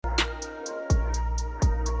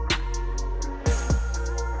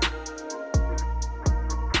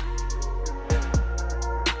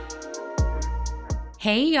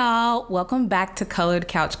Hey y'all, welcome back to Colored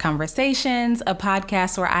Couch Conversations, a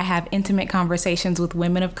podcast where I have intimate conversations with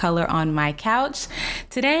women of color on my couch.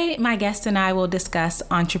 Today, my guest and I will discuss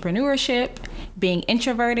entrepreneurship, being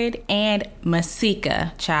introverted, and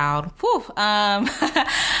Masika, child. Whew.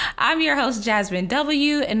 I'm your host, Jasmine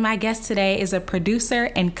W., and my guest today is a producer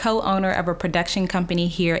and co-owner of a production company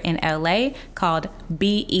here in LA called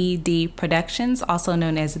BED Productions, also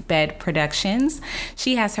known as Bed Productions.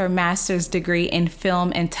 She has her master's degree in film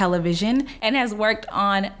and television and has worked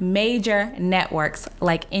on major networks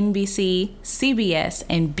like NBC, CBS,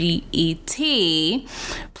 and BET.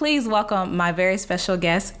 Please welcome my very special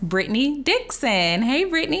guest, Brittany Dixon. Hey,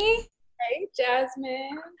 Brittany. Hey,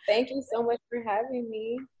 Jasmine. Thank you so much for having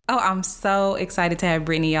me. Oh, I'm so excited to have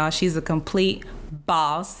Brittany, y'all. She's a complete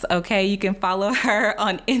boss. Okay, you can follow her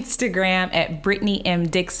on Instagram at Brittany M.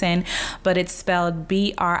 Dixon, but it's spelled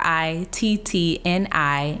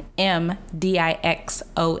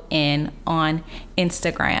BrittnimDixon on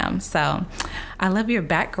Instagram. So I love your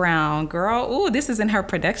background, girl. Ooh, this is in her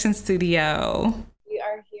production studio. We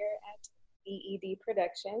are here at BED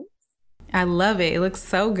Productions. I love it. It looks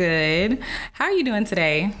so good. How are you doing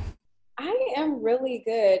today? I am really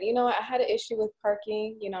good. I had an issue with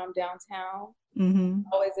parking. I'm downtown. Mm-hmm.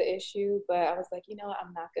 Always an issue, but I was like,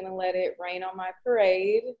 I'm not going to let it rain on my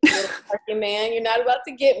parade. Little parking man, you're not about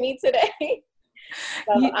to get me today.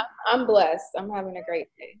 So I'm blessed. I'm having a great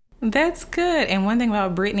day. That's good. And one thing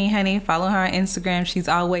about Brittany, honey, follow her on Instagram. She's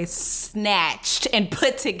always snatched and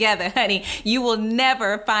put together, honey. You will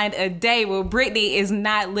never find a day where Brittany is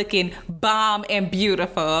not looking bomb and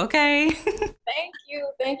beautiful, okay? Thank you.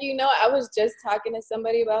 Thank you. I was just talking to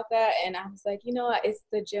somebody about that, and I was like, what? It's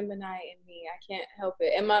the Gemini in me. I can't help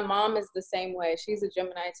it. And my mom is the same way. She's a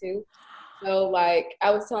Gemini too. So, I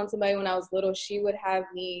was telling somebody when I was little, she would have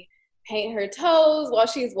me paint her toes while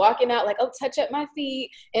she's walking out, like, oh, touch up my feet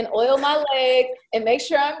and oil my legs and make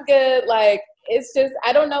sure I'm good. It's just,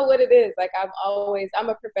 I don't know what it is. I'm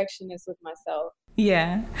a perfectionist with myself.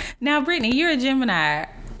 Yeah. Now, Brittany, you're a Gemini.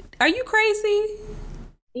 Are you crazy?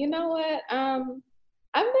 You know what?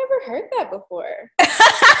 I've never heard that before.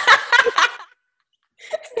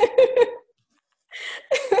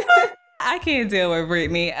 I can't deal with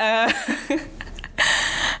Brittany.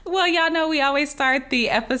 Well, y'all know we always start the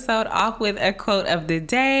episode off with a quote of the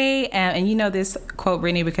day. And you know this quote,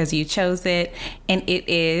 Brittany, because you chose it. And it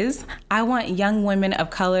is, I want young women of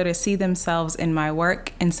color to see themselves in my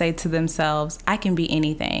work and say to themselves, I can be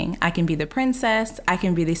anything. I can be the princess. I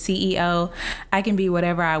can be the CEO. I can be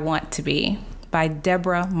whatever I want to be. By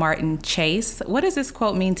Deborah Martin Chase. What does this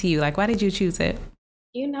quote mean to you? Why did you choose it?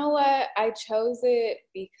 You know what? I chose it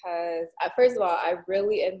because, first of all, I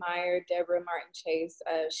really admire Deborah Martin Chase.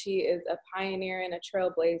 She is a pioneer and a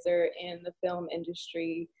trailblazer in the film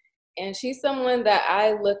industry. And she's someone that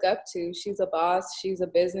I look up to. She's a boss. She's a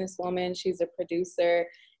businesswoman. She's a producer.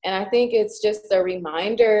 And I think it's just a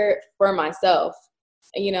reminder for myself,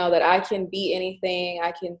 that I can be anything.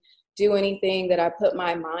 I can do anything that I put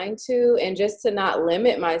my mind to, and just to not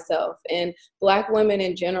limit myself. And Black women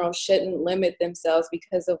in general shouldn't limit themselves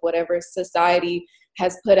because of whatever society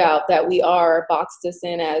has put out that we are, boxed us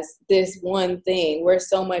in as this one thing. We're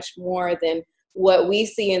so much more than what we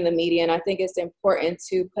see in the media. And I think it's important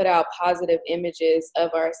to put out positive images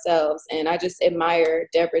of ourselves. And I just admire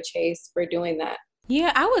Deborah Chase for doing that.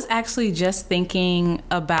 Yeah, I was actually just thinking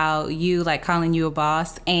about you, calling you a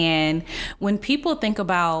boss. And when people think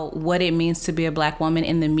about what it means to be a Black woman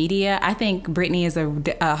in the media, I think Brittany is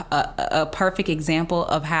a perfect example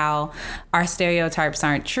of how our stereotypes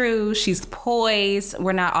aren't true. She's poised.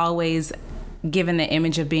 We're not always given the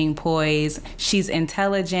image of being poised. She's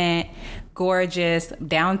intelligent, gorgeous,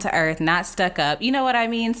 down to earth, not stuck up. You know what I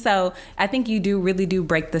mean? So I think you really do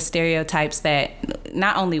break the stereotypes that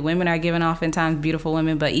not only women are given, oftentimes beautiful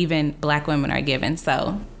women, but even Black women are given.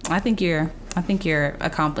 So I think you're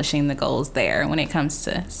accomplishing the goals there when it comes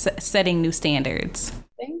to setting new standards.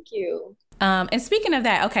 Thank you. And speaking of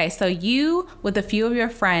that, okay, so you, with a few of your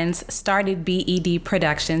friends, started BED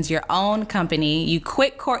Productions, your own company. You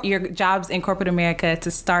quit your jobs in corporate America to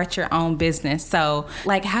start your own business. So,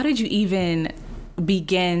 how did you even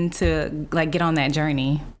begin to, get on that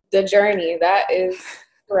journey? The journey, that is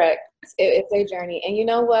correct. It's a journey. And you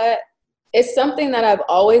know what? It's something that I've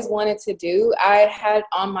always wanted to do. I had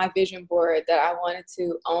on my vision board that I wanted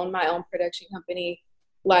to own my own production company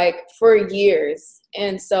for years.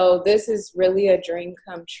 And so this is really a dream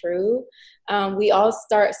come true. We all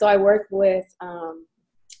start, so I work with,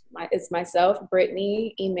 it's myself,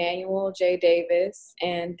 Brittany, Emmanuel, J. Davis,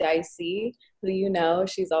 and Dicey, who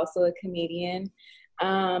she's also a comedian.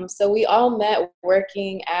 So we all met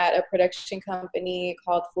working at a production company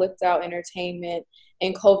called Flipped Out Entertainment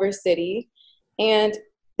in Culver City. And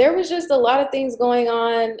there was just a lot of things going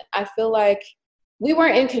on. I feel like we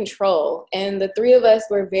weren't in control. And the three of us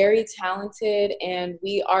were very talented, and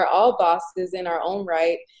we are all bosses in our own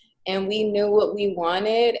right. And we knew what we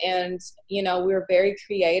wanted, and, we were very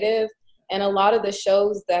creative. And a lot of the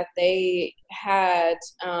shows that they had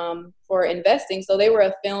for investing, so they were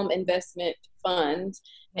a film investment fund.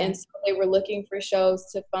 And so they were looking for shows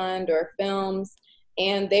to fund or films.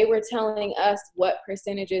 And they were telling us what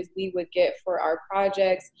percentages we would get for our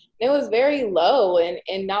projects. And it was very low and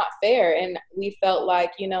not fair. And we felt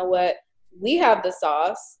like, you know what, we have the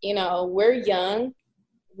sauce. We're young.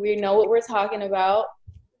 We know what we're talking about.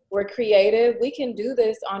 We're creative. We can do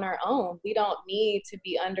this on our own. We don't need to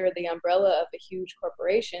be under the umbrella of a huge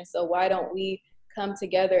corporation. So why don't we come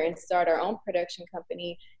together and start our own production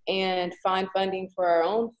company and find funding for our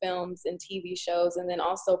own films and TV shows, and then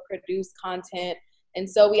also produce content. And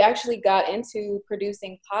so we actually got into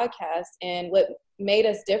producing podcasts. And what made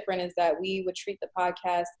us different is that we would treat the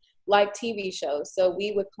podcast like TV shows. So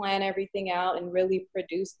we would plan everything out and really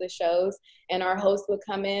produce the shows. And our host would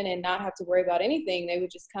come in and not have to worry about anything. They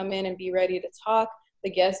would just come in and be ready to talk.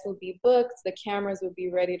 The guests would be booked. The cameras would be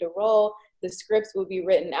ready to roll. The scripts would be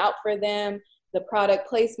written out for them. The product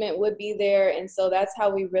placement would be there. And so that's how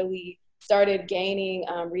we really started gaining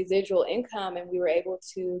residual income, and we were able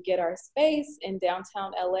to get our space in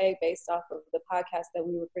downtown LA based off of the podcast that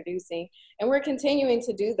we were producing. And we're continuing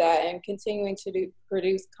to do that and continuing to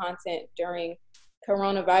produce content during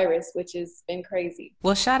coronavirus, which has been crazy.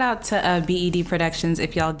 Well, shout out to BED Productions.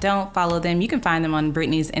 If y'all don't follow them, you can find them on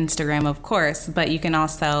Brittany's Instagram, of course, but you can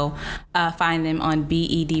also find them on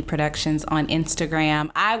BED Productions on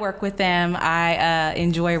Instagram. I work with them. I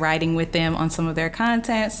enjoy writing with them on some of their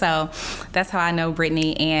content, so that's how I know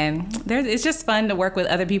Brittany. And it's just fun to work with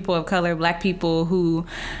other people of color, Black people who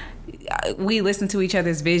we listen to each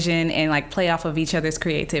other's vision and like play off of each other's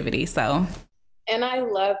creativity. So. And I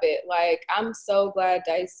love it. Like, I'm so glad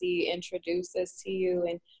Dicey introduced us to you,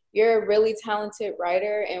 and you're a really talented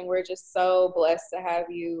writer, and we're just so blessed to have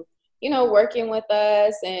you, working with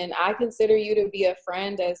us. And I consider you to be a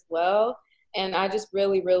friend as well. And I just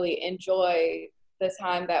really, really enjoy the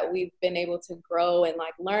time that we've been able to grow and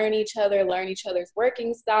like learn each other's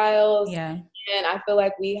working styles. Yeah. And I feel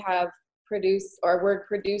like we have we're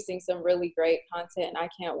producing some really great content, and I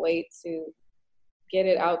can't wait to get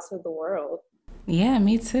it out to the world. Yeah,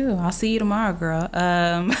 me too. I'll see you tomorrow, girl.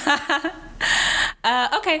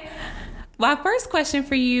 Okay. My first question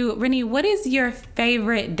for you, Rennie, what is your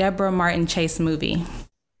favorite Deborah Martin Chase movie?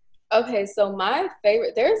 Okay, so my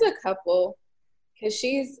favorite, there's a couple, because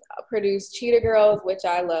she's produced Cheetah Girls, which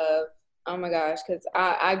I love. Oh my gosh, because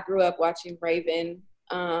I grew up watching Raven.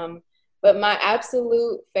 But my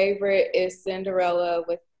absolute favorite is Cinderella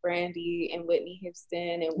with Brandy and Whitney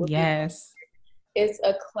Houston and Whoopi. Yes. It's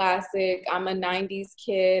a classic. I'm a 90s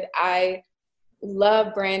kid. I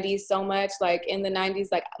love Brandy so much. Like in the 90s,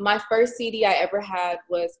 like my first CD I ever had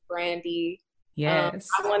was Brandy. Yes.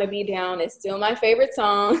 I Want to Be Down is still my favorite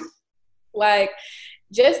song. Like,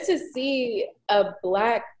 just to see a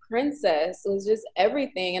Black princess was just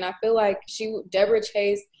everything. And I feel like Deborah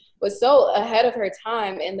Chase was so ahead of her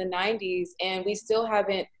time in the 90s, and we still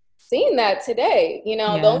haven't seen that today. The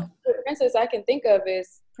only princess I can think of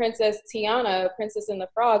is Princess Tiana, Princess and the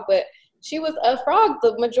Frog, but she was a frog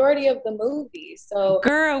the majority of the movie. So,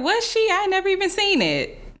 girl, was she? I never even seen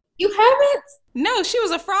it. You haven't? No, she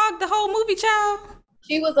was a frog the whole movie, child.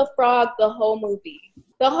 She was a frog the whole movie.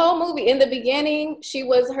 The whole movie. In the beginning, she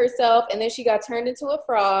was herself, and then she got turned into a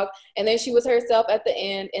frog, and then she was herself at the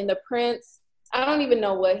end. And the prince, I don't even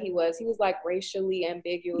know what he was. He was like racially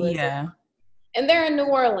ambiguous. Yeah. And they're in New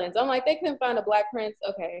Orleans. I'm like, they couldn't find a Black prince.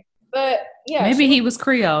 Okay. But yeah. Maybe he was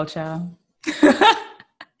Creole, child. He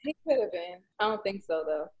could have been. I don't think so,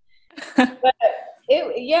 though. But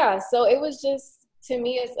so it was just, to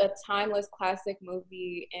me, it's a timeless classic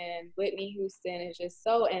movie. And Whitney Houston is just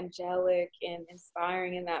so angelic and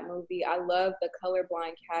inspiring in that movie. I love the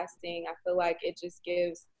colorblind casting. I feel like it just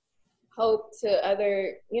gives hope to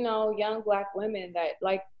other, young Black women that,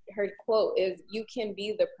 like, her quote is, "You can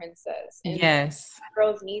be the princess." And yes,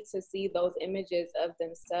 girls need to see those images of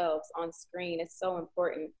themselves on screen. It's so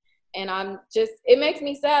important. And it makes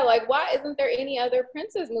me sad. Like, why isn't there any other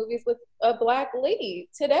princess movies with a Black lead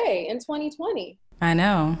today in 2020? I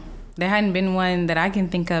know. There hadn't been one that I can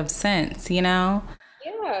think of since, Yeah.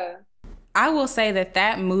 I will say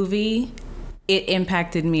that movie, it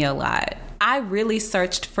impacted me a lot. I really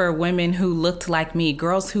searched for women who looked like me,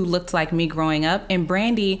 girls who looked like me growing up. And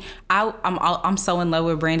Brandy, I'm so in love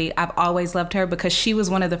with Brandy. I've always loved her because she was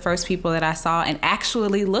one of the first people that I saw and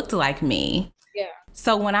actually looked like me. Yeah.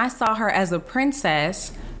 So when I saw her as a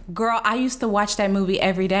princess, girl, I used to watch that movie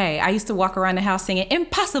every day. I used to walk around the house singing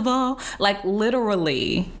 "Impossible," like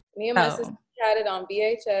literally. Me and my sister had it on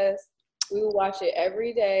VHS. We would watch it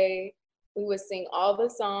every day. We would sing all the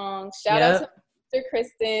songs. Shout out to Mr.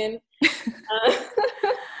 Kristen.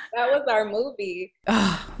 That was our movie.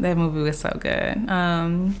 Oh, that movie was so good.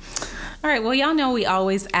 All right, well, y'all know we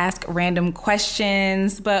always ask random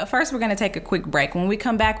questions, but first we're going to take a quick break. When we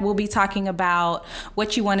come back, we'll be talking about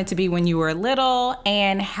what you wanted to be when you were little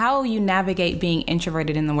and how you navigate being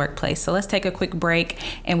introverted in the workplace. So let's take a quick break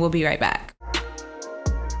and we'll be right back.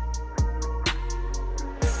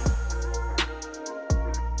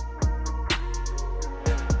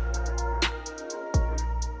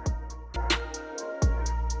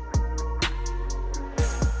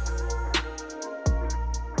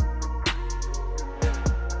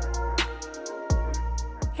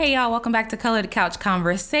 Hey y'all, welcome back to Colored Couch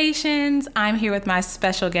Conversations. I'm here with my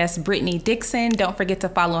special guest, Brittany Dixon. Don't forget to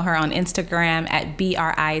follow her on Instagram at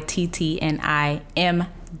BRITTNIM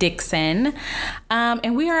Dixon.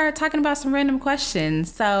 And we are talking about some random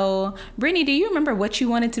questions. So, Brittany, do you remember what you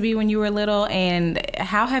wanted to be when you were little, and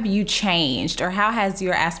how have you changed, or how has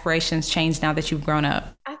your aspirations changed now that you've grown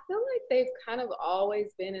up? I feel like they've kind of always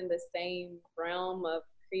been in the same realm of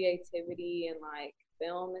creativity and like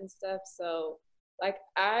film and stuff. So like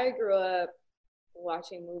I grew up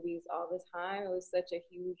watching movies all the time. It was such a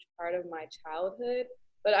huge part of my childhood,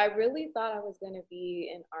 but I really thought I was going to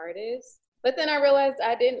be an artist. But then I realized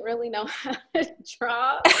I didn't really know how to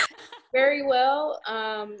draw very well.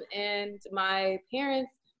 And my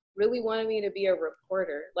parents really wanted me to be a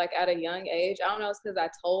reporter, like at a young age. I don't know, it's because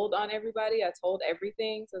I told on everybody. I told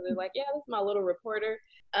everything. So they're like, yeah, this is my little reporter.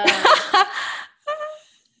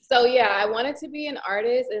 So yeah, I wanted to be an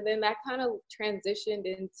artist, and then that kind of transitioned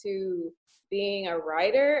into being a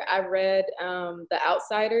writer. I read The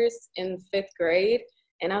Outsiders in 5th grade,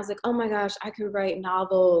 and I was like, oh my gosh, I could write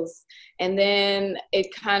novels. And then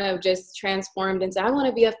it kind of just transformed into, I want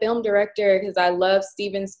to be a film director because I love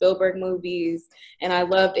Steven Spielberg movies, and I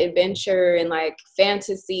loved adventure and like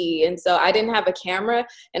fantasy. And so I didn't have a camera,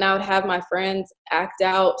 and I would have my friends act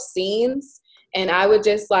out scenes, and I would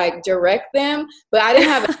just like direct them, but I didn't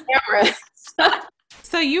have a camera.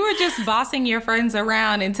 So you were just bossing your friends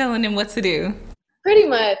around and telling them what to do? Pretty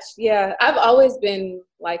much, yeah. I've always been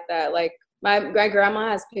like that. Like my grandma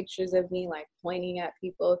has pictures of me like pointing at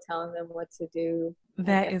people, telling them what to do.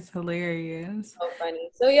 That is hilarious. So funny.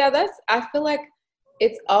 So yeah, I feel like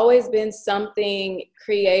it's always been something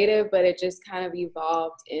creative, but it just kind of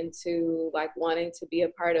evolved into like wanting to be a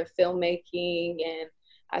part of filmmaking. And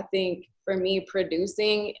I think for me,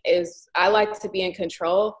 producing is, I like to be in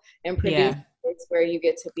control, and producing is where you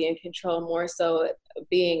get to be in control more. So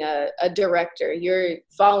being a director, you're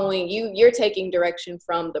taking direction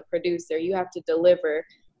from the producer. You have to deliver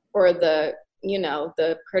for the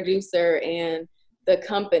producer and the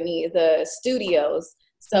company, the studios.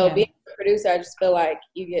 So being a producer, I just feel like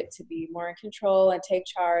you get to be more in control and take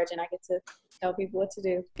charge, and I get to tell people what to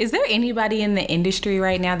do. Is there anybody in the industry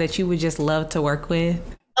right now that you would just love to work with?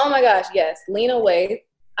 Oh my gosh, yes. Lena Waithe.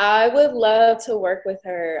 I would love to work with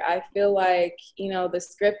her. I feel like, the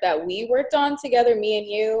script that we worked on together, me and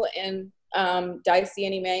you and Dicey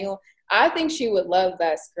and Emmanuel, I think she would love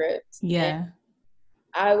that script. Yeah. And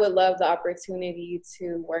I would love the opportunity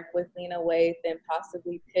to work with Lena Waithe and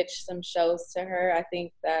possibly pitch some shows to her. I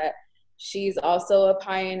think that she's also a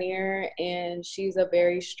pioneer, and she's a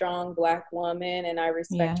very strong Black woman, and I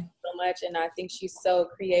respect her so much, and I think she's so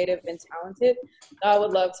creative and talented. So I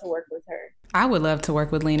would love to work with her. I would love to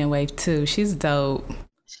work with Lena Waithe too. She's dope.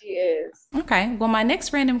 She is. Okay. Well, my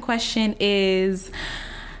next random question is,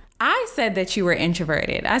 I said that you were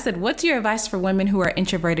introverted. I said, what's your advice for women who are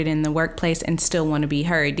introverted in the workplace and still want to be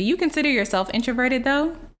heard? Do you consider yourself introverted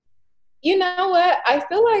though? You know what? I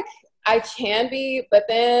feel like I can be, but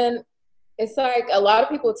then it's like a lot of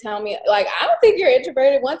people tell me, like, I don't think you're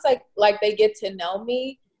introverted. Once like they get to know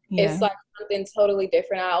me, it's like something totally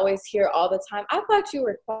different. I always hear all the time, I thought you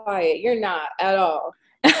were quiet. You're not at all.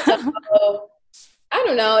 So, I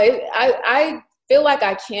don't know. I feel like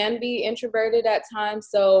I can be introverted at times.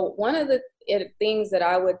 So one of the things that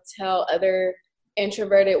I would tell other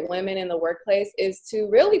introverted women in the workplace is to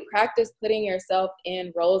really practice putting yourself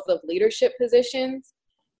in roles of leadership positions,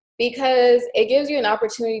 because it gives you an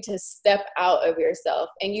opportunity to step out of yourself,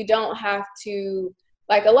 and you don't have to,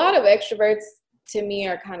 like, a lot of extroverts to me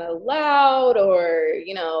are kind of loud or,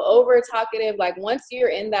 you know, over talkative. Like once you're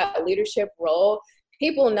in that leadership role,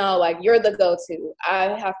 people know like you're the go-to. I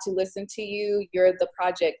have to listen to you. You're the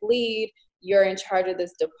project lead. You're in charge of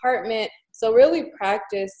this department. So really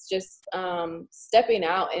practice just stepping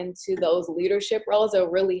out into those leadership roles that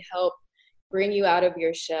really help bring you out of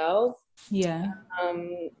your shell. Yeah.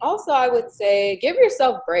 Also, I would say give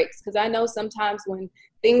yourself breaks, because I know sometimes when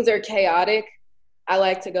things are chaotic, I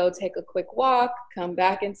like to go take a quick walk, come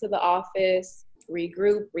back into the office,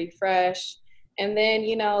 regroup, refresh. And then,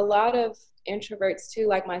 you know, a lot of introverts too,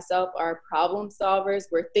 like myself, are problem solvers.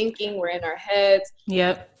 We're thinking, we're in our heads.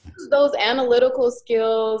 Yep. Those analytical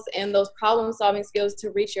skills and those problem solving skills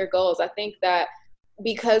to reach your goals. I think that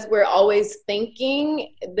because we're always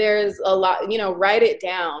thinking, there's a lot, you know, write it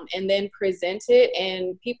down and then present it,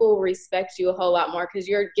 and people will respect you a whole lot more because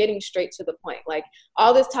you're getting straight to the point. Like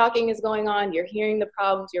all this talking is going on, you're hearing the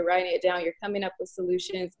problems, you're writing it down, you're coming up with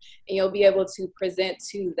solutions, and you'll be able to present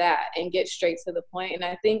to that and get straight to the point. And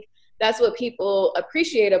I think that's what people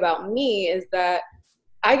appreciate about me, is that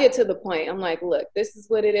I get to the point. I'm like, look, this is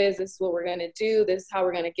what it is. This is what we're going to do. This is how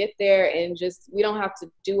we're going to get there. And just, we don't have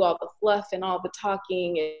to do all the fluff and all the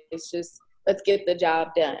talking. It's just, let's get the job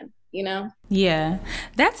done, you know? Yeah.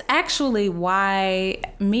 That's actually why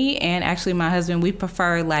me and actually my husband, we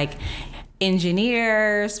prefer like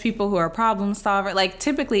engineers, people who are problem solvers. Like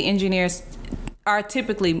typically engineers are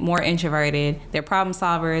typically more introverted. They're problem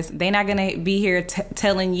solvers. They're not going to be here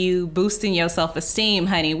telling you, boosting your self-esteem,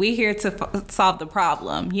 honey. We're here to solve the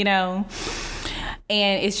problem, you know?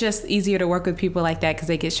 And it's just easier to work with people like that because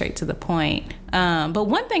they get straight to the point. But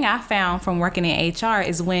one thing I found from working in HR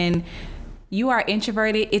is when you are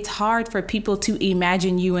introverted, it's hard for people to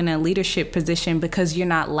imagine you in a leadership position because you're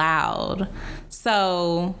not loud.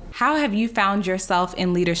 So how have you found yourself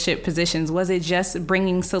in leadership positions? Was it just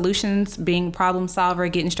bringing solutions, being problem solver,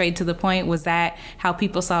 getting straight to the point? Was that how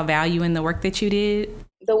people saw value in the work that you did?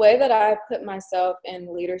 The way that I put myself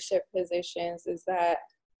in leadership positions is that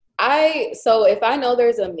so if I know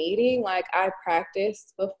there's a meeting, like I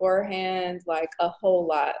practice beforehand, like a whole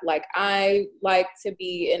lot. Like I like to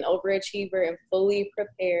be an overachiever and fully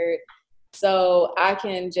prepared so I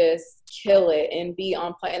can just kill it and be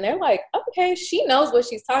on point. And they're like, okay, she knows what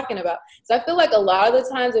she's talking about. So I feel like a lot of the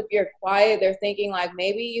times if you're quiet, they're thinking like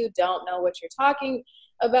maybe you don't know what you're talking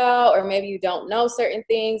about, or maybe you don't know certain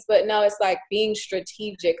things. But no, it's like being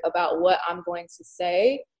strategic about what I'm going to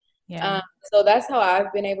say. Yeah. So that's how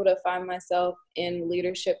I've been able to find myself in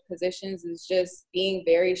leadership positions, is just being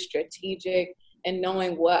very strategic and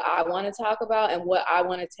knowing what I want to talk about and what I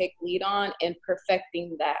want to take lead on and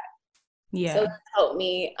perfecting that. Yeah. So that helped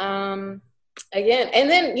me. Again, and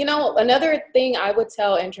then, you know, another thing I would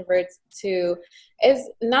tell introverts too is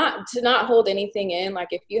not hold anything in. Like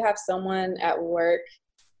if you have someone at work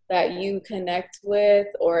that you connect with,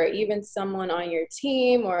 or even someone on your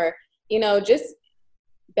team, or, you know, just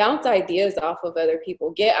bounce ideas off of other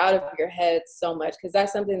people. Get out of your head so much, because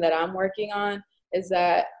that's something that I'm working on, is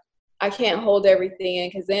that I can't hold everything in,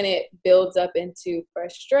 because then it builds up into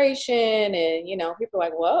frustration. And, you know, people are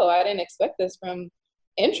like, whoa, I didn't expect this from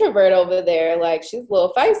introvert over there. Like, she's a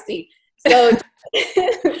little feisty. So,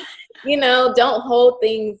 you know, don't hold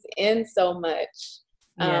things in so much.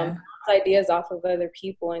 Bounce ideas off of other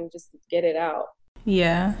people and just get it out.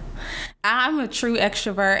 Yeah. I'm a true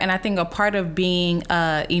extrovert, and I think a part of being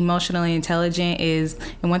emotionally intelligent is,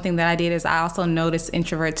 and one thing that I did is I also noticed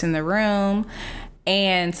introverts in the room,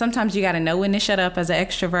 and sometimes you got to know when to shut up as an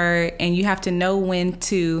extrovert, and you have to know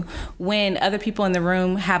when other people in the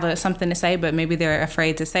room have something to say, but maybe they're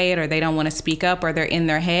afraid to say it, or they don't want to speak up, or they're in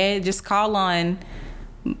their head. Just call on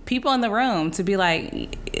people in the room to be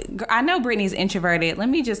like, I know Brittany's introverted. Let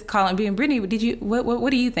me just call and be, Brittany,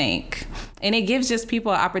 what do you think? And it gives just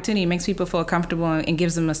people an opportunity, makes people feel comfortable, and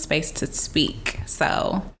gives them a space to speak.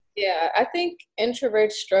 So yeah, I think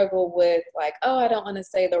introverts struggle with like, oh, I don't want to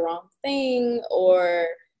say the wrong thing, or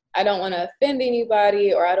I don't want to offend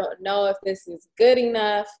anybody, or I don't know if this is good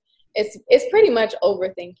enough. It's pretty much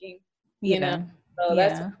overthinking, you know? So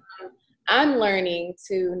that's I'm learning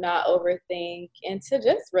to not overthink and to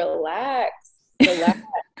just relax.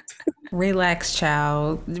 Relax,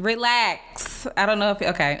 child. Relax. I don't know if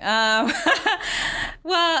okay.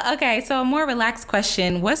 Well, okay. So a more relaxed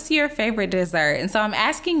question: what's your favorite dessert? And so I'm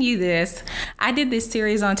asking you this. I did this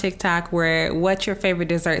series on TikTok where what your favorite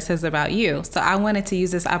dessert says about you. So I wanted to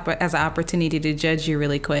use this as an opportunity to judge you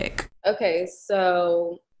really quick. Okay,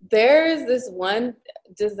 so there's this one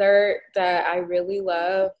dessert that I really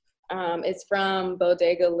love. It's from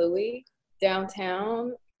Bodega Louie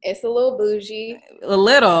downtown. It's a little bougie. A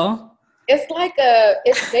little. It's like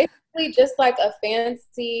it's Really just like a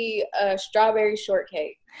fancy strawberry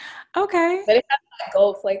shortcake. Okay. But it has like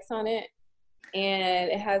gold flakes on it. And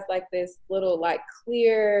it has like this little like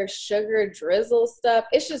clear sugar drizzle stuff.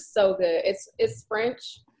 It's just so good. It's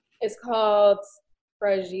French. It's called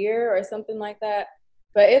fragier or something like that.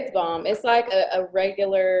 But it's bomb. It's like a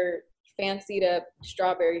regular fancied up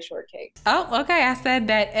strawberry shortcake. Oh, okay. I said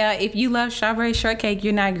that if you love strawberry shortcake,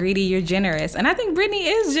 you're not greedy, you're generous. And I think Brittany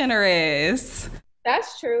is generous.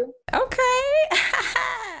 That's true. Okay.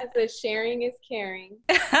 I said sharing is caring.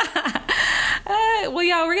 Well,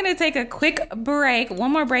 y'all, we're going to take a quick break,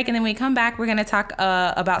 one more break, and then when we come back, we're going to talk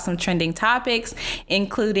about some trending topics,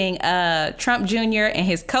 including Trump Jr. and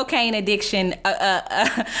his cocaine addiction,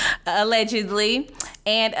 allegedly,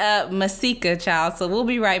 and Masika, child. So we'll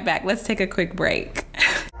be right back. Let's take a quick break.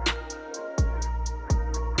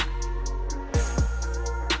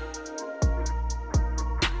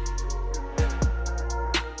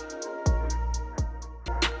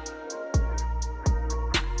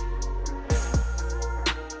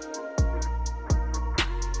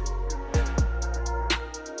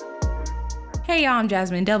 Hey y'all, I'm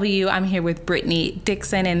Jasmine W. I'm here with Brittany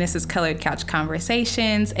Dixon, and this is Colored Couch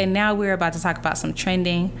Conversations. And now we're about to talk about some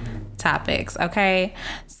trending topics, okay?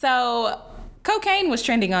 So, cocaine was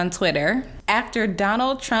trending on Twitter after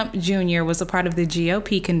Donald Trump Jr. was a part of the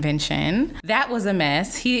GOP convention. That was a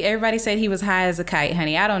mess. Everybody said he was high as a kite,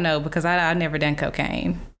 honey. I don't know because I've never done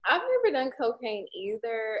cocaine. I've never done cocaine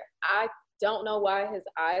either. I don't know why his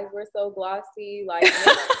eyes were so glossy.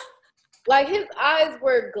 Like his eyes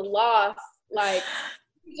were gloss. Like,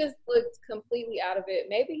 he just looked completely out of it.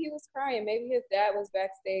 Maybe he was crying. Maybe his dad was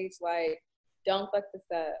backstage like, don't fuck this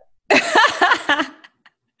up.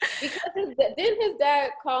 Because didn't his dad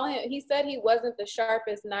call him? He said he wasn't the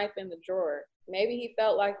sharpest knife in the drawer. Maybe he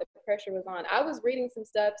felt like the pressure was on. I was reading some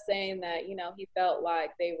stuff saying that, he felt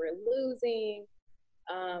like they were losing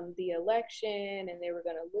the election and they were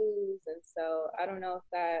going to lose. And so I don't know if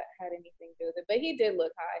that had anything to do with it. But he did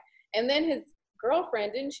look high. And then his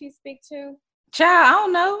girlfriend, didn't she speak too? Child, I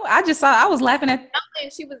don't know. I just saw, I was laughing at.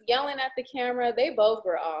 She was yelling at the camera. They both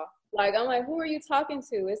were off. Like, I'm like, who are you talking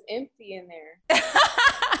to? It's empty in there.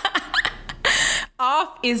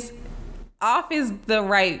 Off is the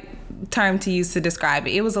right term to use to describe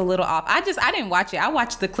it. It was a little off. I didn't watch it. I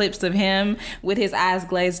watched the clips of him with his eyes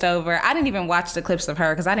glazed over. I didn't even watch the clips of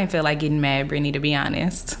her because I didn't feel like getting mad, Brittany, to be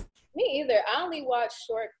honest. Me either. I only watch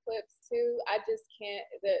short clips too. I just can't.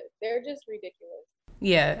 They're just ridiculous.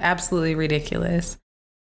 Yeah, absolutely ridiculous.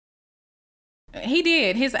 He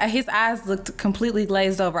did. His eyes looked completely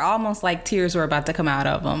glazed over, almost like tears were about to come out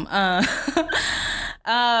of him.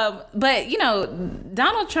 But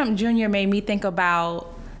Donald Trump Jr. made me think about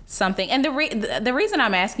something, and the reason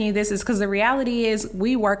I'm asking you this is because the reality is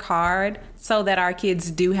we work hard so that our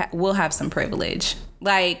kids will have some privilege.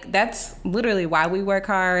 Like, that's literally why we work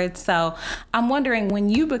hard. So I'm wondering, when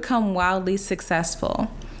you become wildly successful,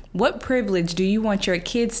 what privilege do you want your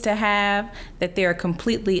kids to have that they're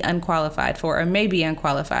completely unqualified for, or maybe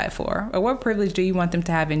unqualified for? Or what privilege do you want them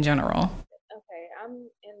to have in general? Okay, I'm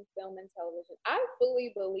in film and television. I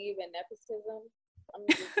fully believe in nepotism. I'm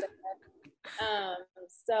just saying that.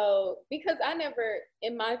 So because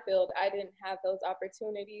in my field, I didn't have those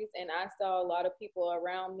opportunities, and I saw a lot of people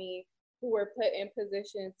around me who were put in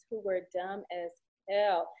positions who were dumb as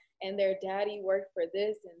hell. And their daddy worked for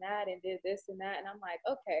this and that and did this and that. And I'm like,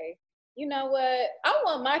 okay, you know what? I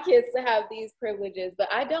want my kids to have these privileges, but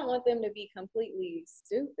I don't want them to be completely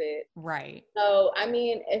stupid. Right. So, I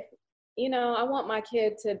mean, if, I want my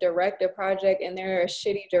kid to direct a project and they're a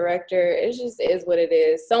shitty director, it just is what it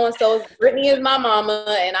is. So-and-so, Brittany is my mama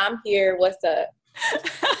and I'm here. What's up?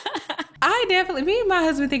 Me and my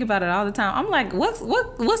husband think about it all the time. I'm like, what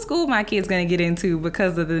school my kid's gonna get into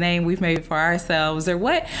because of the name we've made for ourselves, or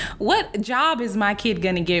what job is my kid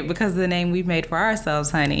gonna get because of the name we've made for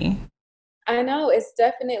ourselves, honey? I know, it's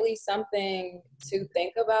definitely something to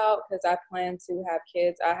think about because I plan to have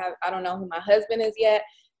kids. I don't know who my husband is yet,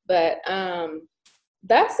 but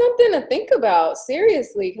that's something to think about,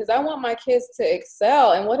 seriously, because I want my kids to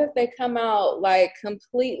excel. And what if they come out like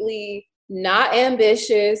completely not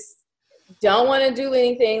ambitious, don't want to do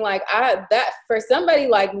anything? Like, that for somebody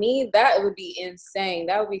like me, that would be insane.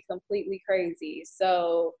 That would be completely crazy.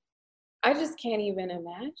 So I just can't even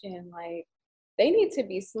imagine. Like, they need to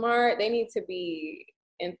be smart. They need to be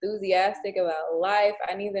enthusiastic about life.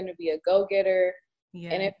 I need them to be a go-getter.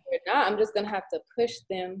 Yeah. And if they're not, I'm just going to have to push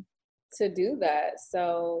them to do that.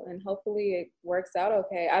 So, and hopefully it works out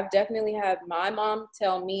okay. I've definitely had my mom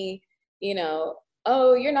tell me,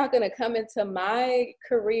 oh, you're not going to come into my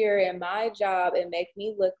career and my job and make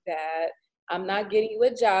me look bad. I'm not getting you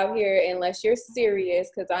a job here unless you're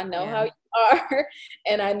serious, because I know how you are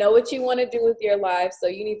and I know what you want to do with your life. So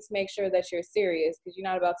you need to make sure that you're serious, because you're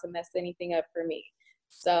not about to mess anything up for me.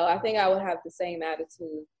 So I think I would have the same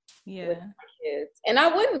attitude with my kids. And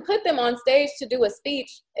I wouldn't put them on stage to do a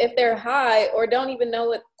speech if they're high or don't even know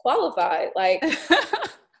what qualified. Like,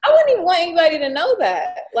 I wouldn't even want anybody to know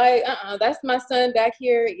that. Like, that's my son back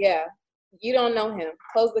here. Yeah, you don't know him.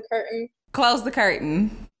 Close the curtain. Close the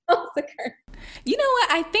curtain. Close the curtain. You know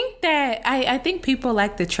what? I think that I think people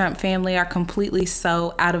like the Trump family are completely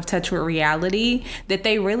so out of touch with reality that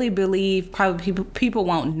they really believe probably people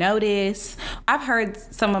won't notice. I've heard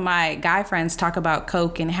some of my guy friends talk about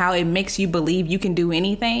coke and how it makes you believe you can do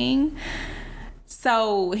anything.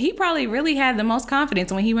 So he probably really had the most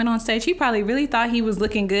confidence when he went on stage. He probably really thought he was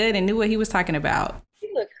looking good and knew what he was talking about.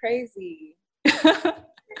 He looked crazy.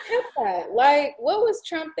 Like, what was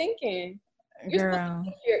Trump thinking? Girl.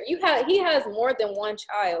 He has more than one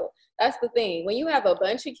child. That's the thing. When you have a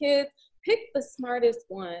bunch of kids, pick the smartest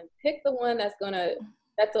one. Pick the one that's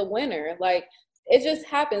a winner. Like, it just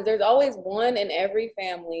happens. There's always one in every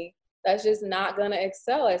family that's just not gonna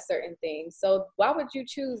excel at certain things. So why would you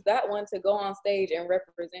choose that one to go on stage and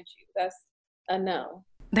represent you? That's a no.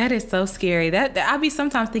 That is so scary. That I'll be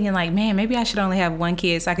sometimes thinking like, man, maybe I should only have one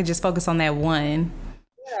kid so I could just focus on that one.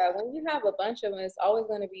 Yeah, when you have a bunch of them, it's always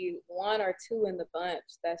going to be one or two in the bunch.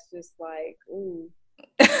 That's just like, ooh.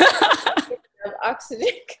 Oxygen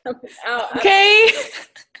coming out. Okay.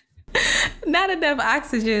 Not enough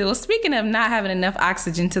oxygen. Well, speaking of not having enough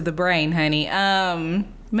oxygen to the brain, honey,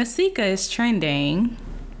 Masika is trending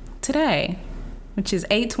today, which is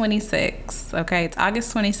 8/26. Okay, it's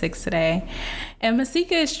August 26th today. And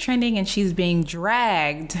Masika is trending and she's being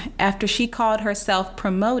dragged after she called herself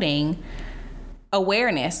promoting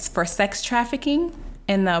awareness for sex trafficking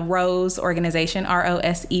in the ROSE organization,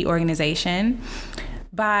 ROSE organization,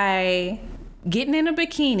 by getting in a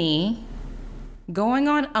bikini, going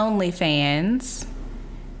on OnlyFans,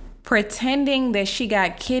 pretending that she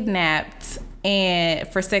got kidnapped and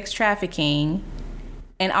for sex trafficking,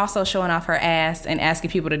 and also showing off her ass and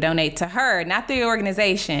asking people to donate to her, not the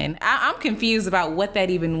organization. I'm confused about what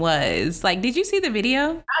that even was. Like, did you see the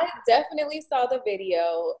video? I definitely saw the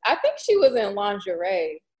video. I think she was in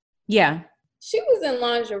lingerie. Yeah. She was in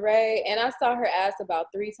lingerie, and I saw her ass about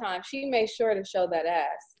 3 times. She made sure to show that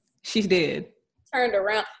ass. She did. Turned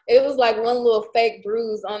around. It was like one little fake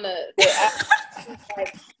bruise on the ass.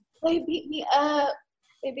 Like, they beat me up.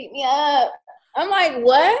 They beat me up. I'm like,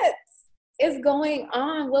 what is going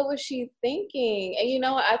on? What was she thinking? And you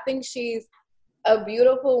know, I think she's a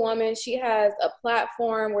beautiful woman. She has a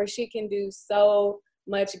platform where she can do so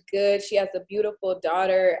much good. She has a beautiful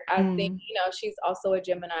daughter. I think, you know, she's also a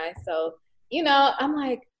Gemini. So, you know, I'm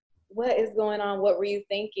like, what is going on? What were you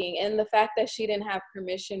thinking? And the fact that she didn't have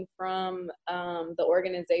permission from the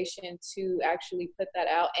organization to actually put that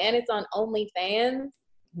out, and it's on OnlyFans.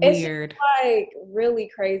 Weird. It's like really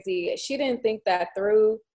crazy. She didn't think that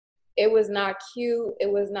through. It was not cute. It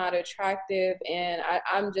was not attractive. And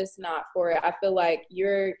I'm just not for it. I feel like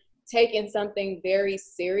you're taking something very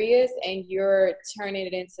serious and you're turning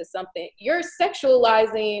it into something. You're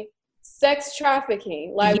sexualizing sex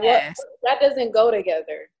trafficking. Like, yes. That doesn't go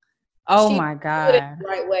together. Oh my God. Did it the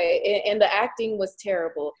right way. And the acting was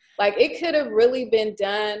terrible. Like, it could have really been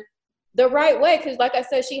done the right way. Because like I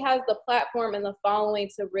said, she has the platform and the following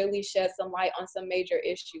to really shed some light on some major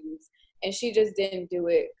issues. And she just didn't do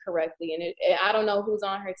it correctly. And I don't know who's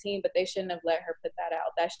on her team, but they shouldn't have let her put that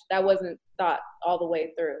out. That wasn't thought all the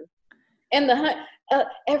way through. And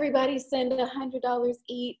everybody send $100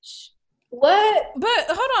 each. What? But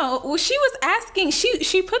hold on. Well, she was asking.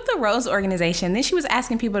 She put the Rose organization. Then she was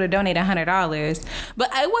asking people to donate $100.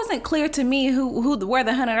 But it wasn't clear to me where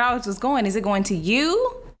the $100 was going. Is it going to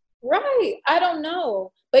you? Right. I don't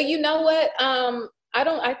know. But you know what?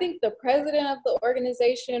 I think the president of the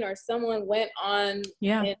organization or someone went on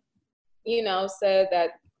and, you know, said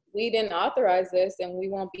that we didn't authorize this and we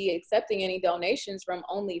won't be accepting any donations from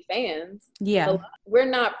OnlyFans. Yeah. So we're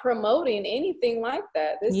not promoting anything like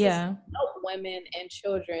that. This is about women and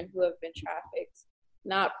children who have been trafficked,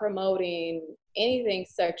 not promoting anything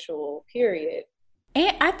sexual, period.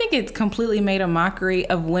 And I think it's completely made a mockery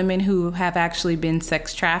of women who have actually been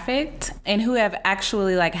sex trafficked and who have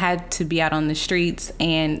actually like had to be out on the streets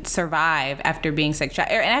and survive after being sex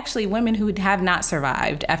trafficked. And actually women who have not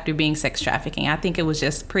survived after being sex trafficking. I think it was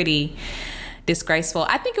just pretty disgraceful.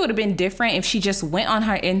 I think it would have been different if she just went on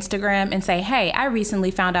her Instagram and say, hey, I recently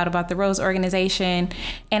found out about the Rose organization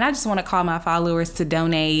and I just want to call my followers to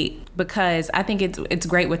donate because I think it's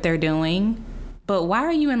great what they're doing. But why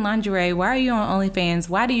are you in lingerie? Why are you on OnlyFans?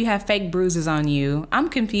 Why do you have fake bruises on you? I'm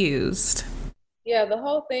confused. Yeah, the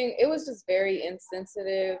whole thing, it was just very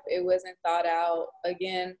insensitive. It wasn't thought out.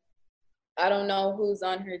 Again, I don't know who's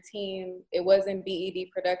on her team. It wasn't BED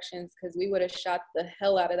Productions, because we would have shot the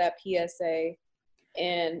hell out of that PSA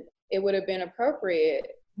and it would have been appropriate.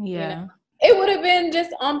 You know, Yeah. it would have been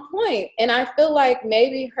just on point. And I feel like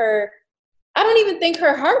maybe I don't even think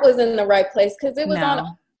her heart was in the right place, because it was on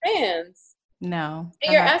No. fans. No.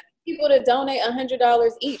 And you're asking people to donate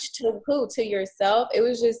 $100 each to who? To yourself? It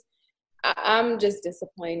was just, I'm just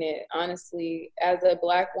disappointed, honestly, as a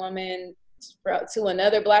Black woman to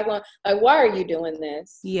another Black woman. Like, why are you doing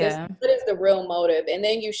this? Just Yeah. what is the real motive? And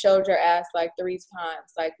then you showed your ass like 3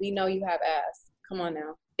 times. Like, we know you have ass. Come on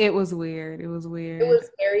now. It was weird. It was It weird. was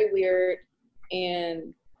very weird,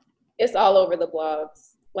 and it's all over the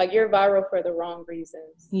blogs. Like, you're viral for the wrong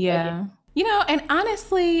reasons. Again. Yeah. And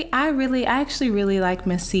honestly, I actually really like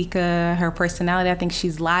Masika, her personality. I think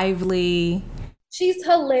she's lively. She's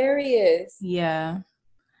hilarious. Yeah.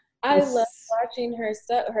 I love It's watching her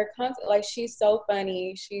stuff, her content. Like, she's so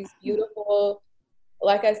funny. She's beautiful.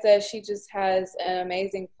 Like I said, she just has an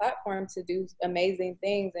amazing platform to do amazing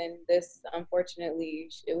things. And this, unfortunately,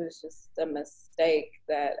 it was just a mistake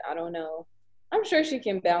that I don't know. I'm sure she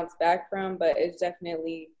can bounce back from, but it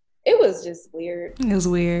was just weird. It was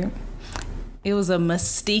weird. It was a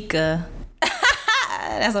Mystica.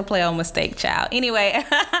 That's a play on mistake, child. Anyway.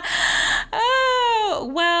 Oh,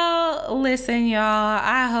 well, listen, y'all.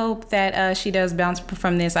 I hope that she does bounce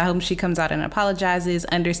from this. I hope she comes out and apologizes,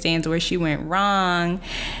 understands where she went wrong.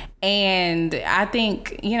 And I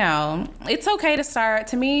think, it's okay to start.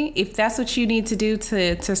 To me, if that's what you need to do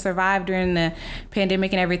to survive during the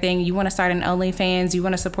pandemic and everything, you want to start an OnlyFans, you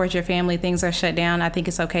want to support your family, things are shut down, I think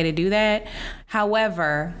it's okay to do that.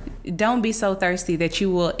 However, don't be so thirsty that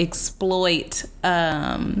you will exploit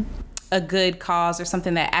a good cause or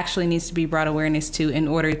something that actually needs to be brought awareness to in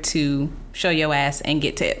order to show your ass and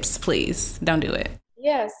get tips. Please don't do it.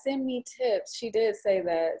 Yeah, send me tips. She did say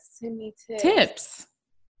that. Send me tips. Tips.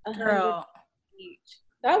 100 Girl. each.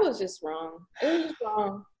 That was just wrong. It was just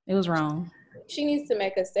wrong. It was wrong. She needs to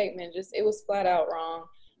make a statement. It was flat out wrong.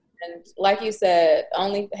 And like you said,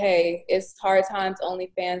 hey, it's hard times.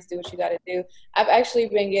 OnlyFans, do what you got to do. I've actually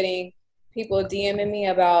been getting people DMing me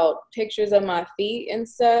about pictures of my feet and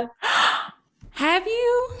stuff. Have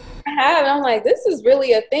you? I have. And I'm like, this is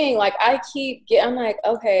really a thing. Like, I'm like,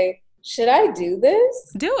 okay, should I do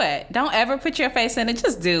this? Do it. Don't ever put your face in it.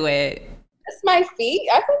 Just do it. That's my feet.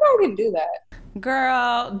 I think I can do that.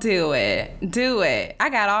 Girl, do it. Do it. I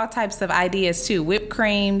got all types of ideas too. Whipped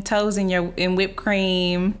cream, toes in whipped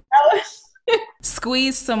cream.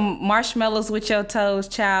 Squeeze some marshmallows with your toes,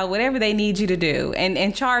 child. Whatever they need you to do,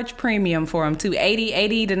 and charge premium for them too.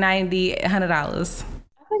 $80 to $90, $100.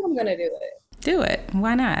 I think I'm gonna do it. Do it.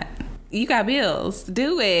 Why not? You got bills.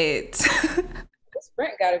 Do it. This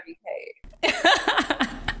rent gotta be paid.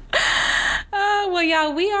 Well,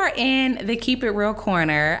 y'all, we are in the Keep It Real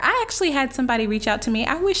corner. I actually had somebody reach out to me.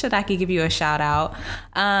 I wish that I could give you a shout out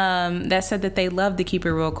that said that they loved the Keep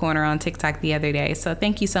It Real corner on TikTok the other day. So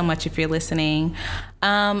thank you so much if you're listening.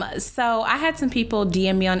 So I had some people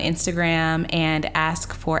DM me on Instagram and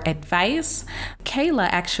ask for advice. Kayla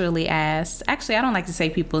actually asked, I don't like to say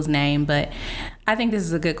people's name, but I think this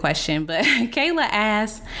is a good question. But Kayla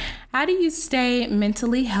asked, how do you stay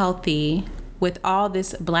mentally healthy with all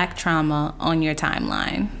this Black trauma on your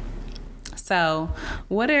timeline? So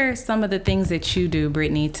what are some of the things that you do,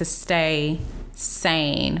 Brittany, to stay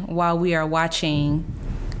sane while we are watching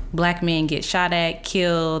Black men get shot at,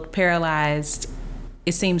 killed, paralyzed?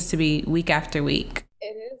 It seems to be week after week.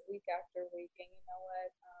 It is week after week. And you know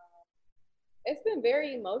what? It's been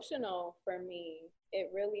very emotional for me.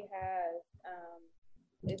 It really has.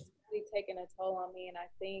 It's really taken a toll on me. And I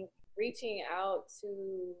think reaching out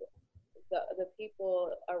to the people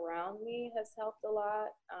around me has helped a lot.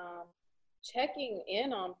 Checking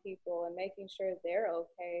in on people and making sure they're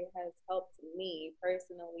okay has helped me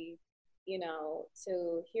personally,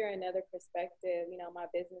 to hear another perspective. My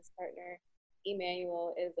business partner,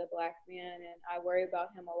 Emmanuel, is a Black man, and I worry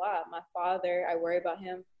about him a lot. My father, I worry about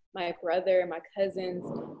him. My brother, my cousins,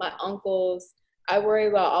 my uncles, I worry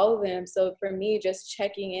about all of them. So for me, just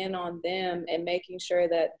checking in on them and making sure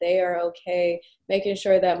that they are okay, making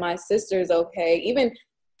sure that my sister's okay. Even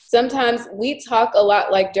sometimes we talk a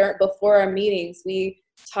lot, like before our meetings, we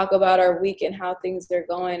talk about our week and how things are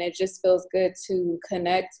going. It just feels good to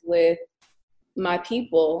connect with my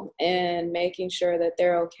people and making sure that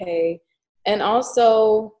they're okay. And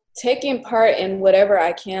also taking part in whatever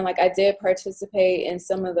I can. Like, I did participate in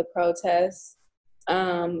some of the protests.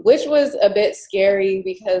 which was a bit scary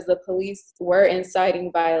because the police were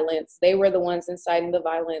inciting violence. They were the ones inciting the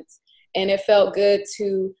violence. And it felt good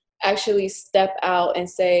to actually step out and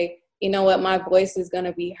say, you know what, my voice is going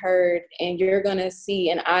to be heard and you're going to see.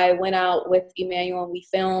 And I went out with Emmanuel and we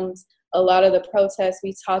filmed a lot of the protests.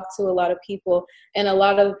 We talked to a lot of people, and a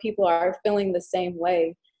lot of the people are feeling the same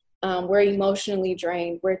way. We're emotionally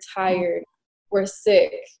drained. We're tired. We're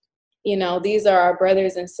sick. You know, these are our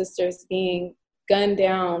brothers and sisters being gunned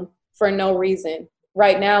down for no reason.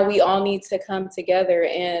 Right now, we all need to come together.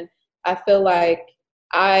 And I feel like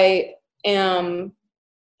I am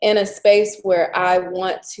in a space where I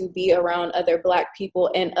want to be around other Black people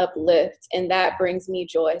and uplift, and that brings me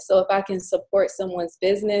joy. So if I can support someone's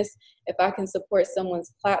business, if I can support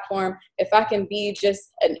someone's platform, if I can be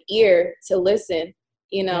just an ear to listen,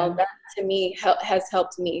 you know, that to me has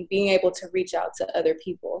helped me being able to reach out to other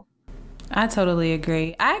people. I totally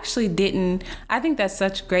agree. I think that's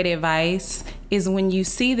such great advice, is when you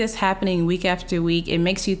see this happening week after week, it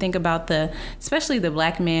makes you think about especially the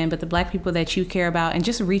Black men, but the Black people that you care about, and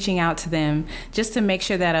just reaching out to them just to make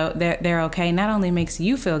sure that they're okay, not only makes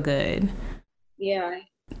you feel good. Yeah.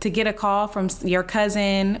 To get a call from your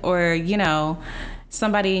cousin or, you know,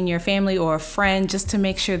 somebody in your family or a friend just to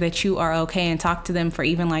make sure that you are okay and talk to them for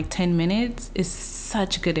even like 10 minutes is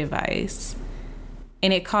such good advice.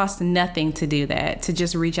 And it costs nothing to do that, to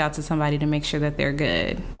just reach out to somebody to make sure that they're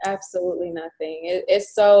good. Absolutely nothing.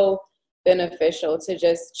 It's so beneficial to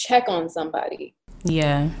just check on somebody.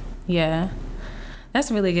 Yeah. That's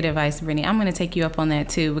really good advice, Brittany. I'm going to take you up on that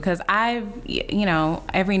too, because you know,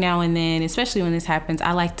 every now and then, especially when this happens,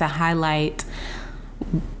 I like to highlight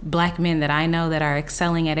Black men that I know that are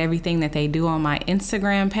excelling at everything that they do on my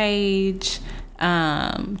Instagram page.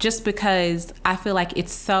 Just because I feel like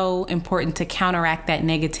it's so important to counteract that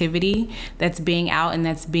negativity that's being out and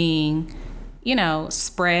that's being, you know,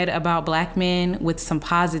 spread about Black men with some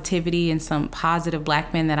positivity and some positive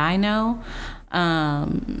Black men that I know.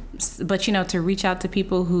 But, you know, to reach out to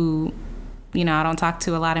people who, you know, I don't talk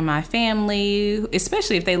to a lot in my family,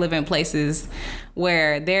 especially if they live in places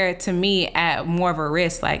where they're, to me, at more of a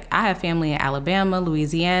risk. Like, I have family in Alabama,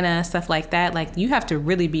 Louisiana, stuff like that. Like, you have to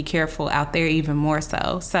really be careful out there even more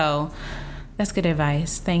so. So that's good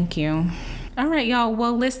advice. Thank you. All right, y'all.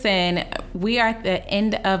 Well, listen, we are at the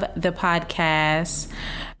end of the podcast.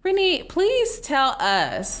 Brittany, please tell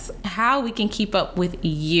us how we can keep up with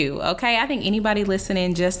you, okay? I think anybody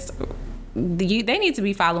listening they need to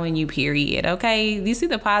be following you, period. Okay, do you see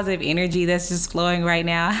the positive energy that's just flowing right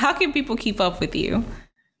now? How can people keep up with you?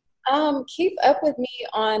 Keep up with me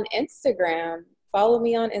on Instagram. Follow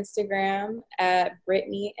me on Instagram at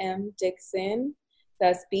Brittany M. Dixon.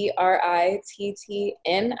 That's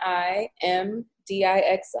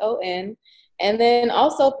BrittniMDixon. And then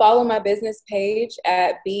also follow my business page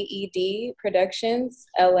at BED Productions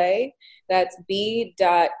LA. That's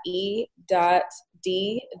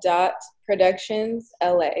B.E.D.Productions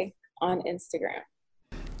LA on Instagram.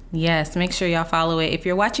 Yes, make sure y'all follow it. If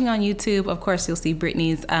you're watching on YouTube, of course, you'll see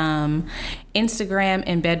Brittany's Instagram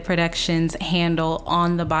Embed Productions handle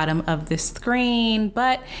on the bottom of the screen.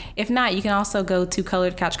 But if not, you can also go to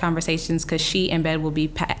Colored Couch Conversations, because she and Embed will be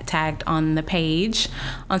tagged on the page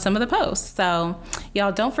on some of the posts. So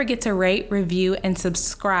y'all don't forget to rate, review, and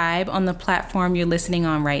subscribe on the platform you're listening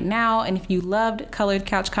on right now. And if you loved Colored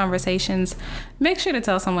Couch Conversations, make sure to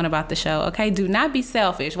tell someone about the show, okay? Do not be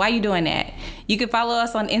selfish. Why are you doing that? You can follow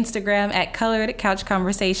us on Instagram at Colored Couch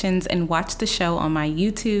Conversations and watch the show on my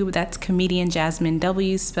YouTube. That's comedian Jasmine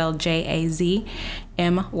W, spelled Jazmyn.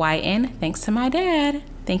 Thanks to my dad.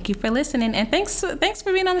 Thank you for listening. And thanks for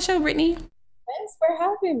being on the show, Brittany. Thanks for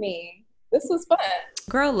having me. This was fun.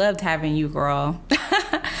 Girl, loved having you, girl.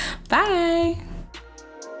 Bye.